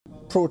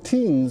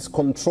proteins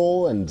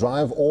control and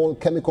drive all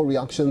chemical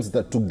reactions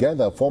that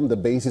together form the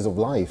basis of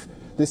life.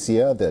 This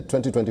year, the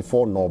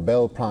 2024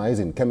 Nobel Prize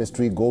in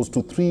Chemistry goes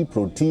to 3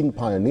 protein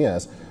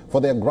pioneers for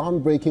their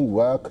groundbreaking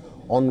work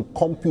on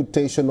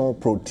computational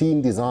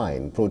protein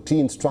design,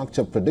 protein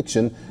structure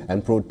prediction,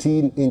 and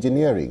protein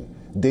engineering.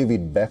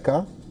 David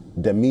Becker,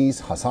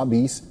 Demis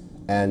Hassabis,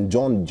 and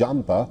John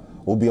Jumper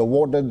will be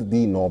awarded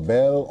the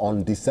Nobel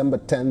on December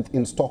 10th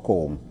in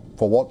Stockholm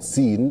for what's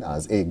seen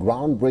as a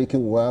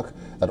groundbreaking work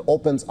that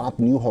opens up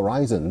new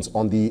horizons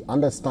on the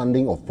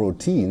understanding of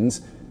proteins,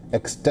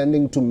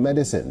 extending to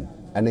medicine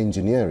and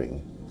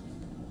engineering.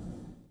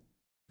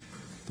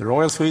 The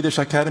Royal Swedish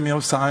Academy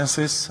of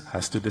Sciences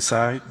has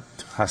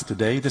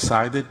today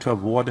decided to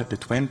award the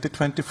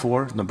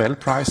 2024 Nobel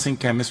Prize in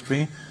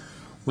Chemistry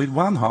with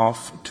one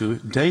half to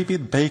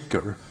David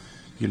Becker,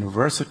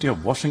 University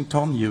of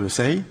Washington,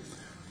 USA,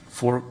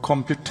 for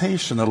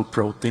computational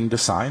protein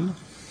design,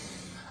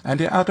 and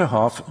the other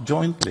half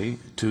jointly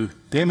to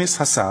Demis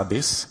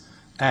Hassabis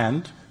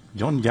and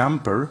John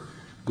Jumper,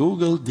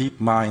 Google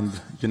DeepMind,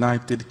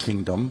 United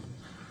Kingdom,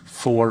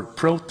 for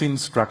protein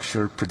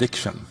structure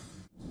prediction.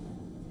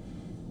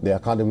 The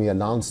Academy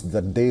announced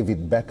that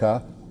David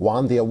Becker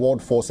won the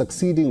award for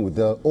succeeding with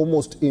the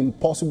almost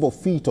impossible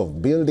feat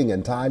of building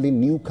entirely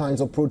new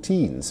kinds of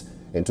proteins.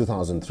 In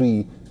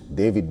 2003,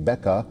 David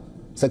Becker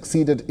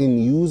succeeded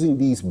in using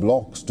these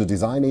blocks to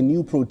design a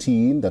new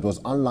protein that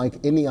was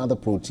unlike any other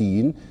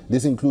protein.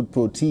 This includes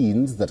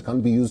proteins that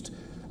can be used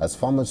as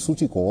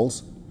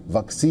pharmaceuticals,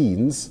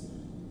 vaccines,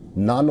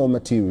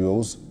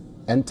 nanomaterials,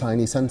 and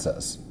tiny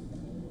sensors.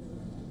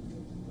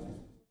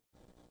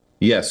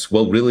 Yes,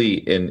 well,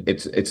 really, and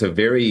it's a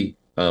very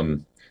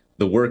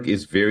the work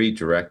is very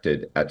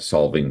directed at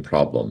solving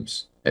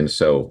problems, and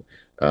so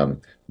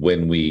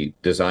when we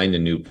design a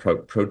new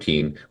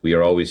protein, we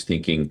are always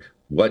thinking,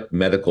 what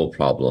medical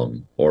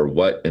problem or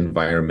what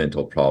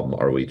environmental problem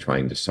are we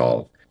trying to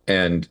solve?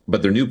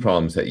 But they're new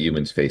problems that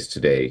humans face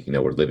today. You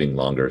know, we're living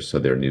longer, so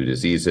there are new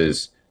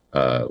diseases.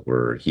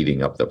 We're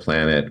heating up the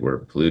planet. We're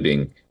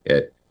polluting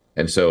it,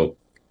 and so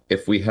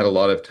if we had a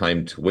lot of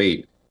time to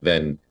wait,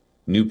 then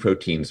new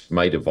proteins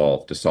might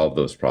evolve to solve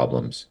those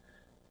problems.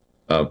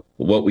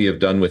 What we have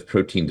done with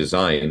protein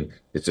design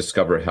is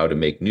discover how to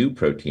make new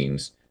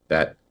proteins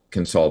that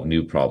can solve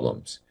new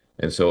problems.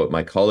 And so what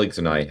my colleagues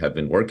and I have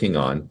been working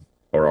on,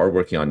 or are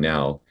working on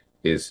now,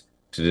 is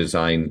to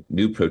design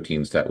new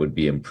proteins that would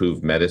be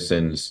improved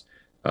medicines,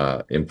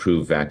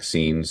 improved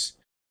vaccines.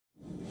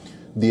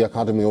 The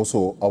Academy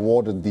also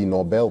awarded the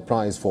Nobel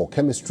Prize for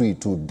Chemistry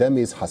to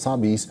Demis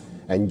Hassabis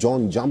and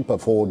John Jumper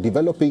for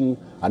developing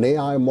an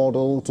AI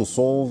model to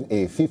solve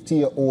a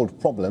 50-year-old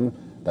problem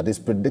that is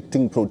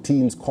predicting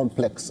proteins'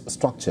 complex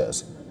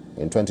structures.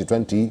 In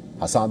 2020,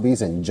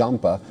 Hassabis and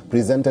Jumper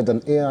presented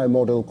an AI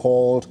model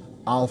called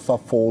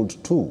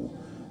AlphaFold 2.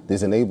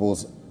 This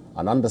enables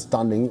an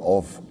understanding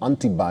of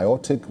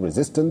antibiotic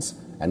resistance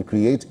and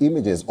create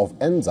images of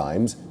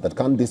enzymes that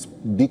can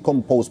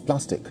decompose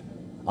plastic.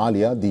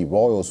 Earlier, the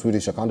Royal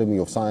Swedish Academy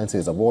of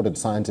Sciences awarded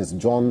scientists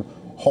John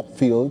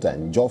Hopfield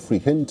and Geoffrey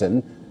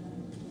Hinton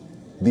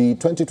the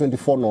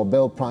 2024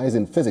 Nobel Prize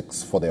in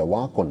Physics for their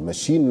work on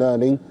machine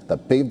learning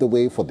that paved the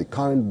way for the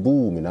current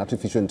boom in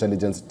artificial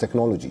intelligence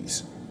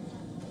technologies.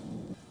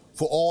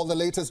 For all the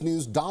latest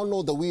news,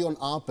 download the WION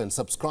app and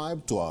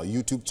subscribe to our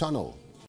YouTube channel.